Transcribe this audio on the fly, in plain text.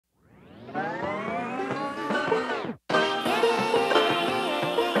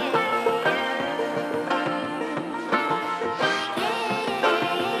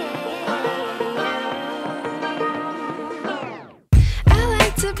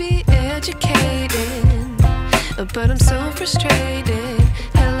be educated, but I'm so frustrated.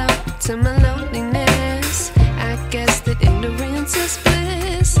 Hello to my loneliness. I guess that ignorance is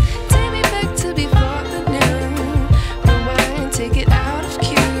bliss. Take me back to before I knew. Rewind, take it out of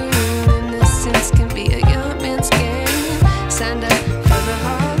cue. Innocence can be a young man's game. Signed up for the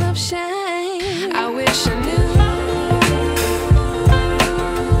hall of shame. I wish I knew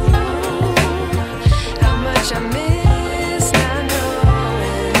how much I miss not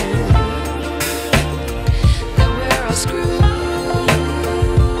knowing that we're all screwed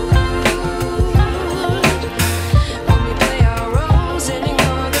when we play our roles and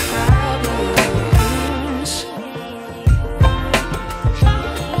ignore the problems.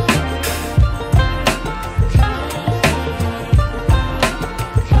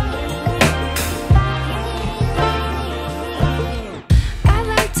 I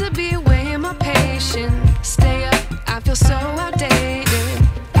like to be away in my patience. Stay up, I feel so outdated.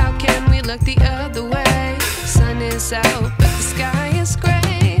 How can we look the other way? Sun is out, but the sky is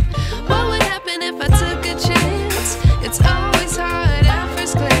gray. What would happen if I took a chance? It's all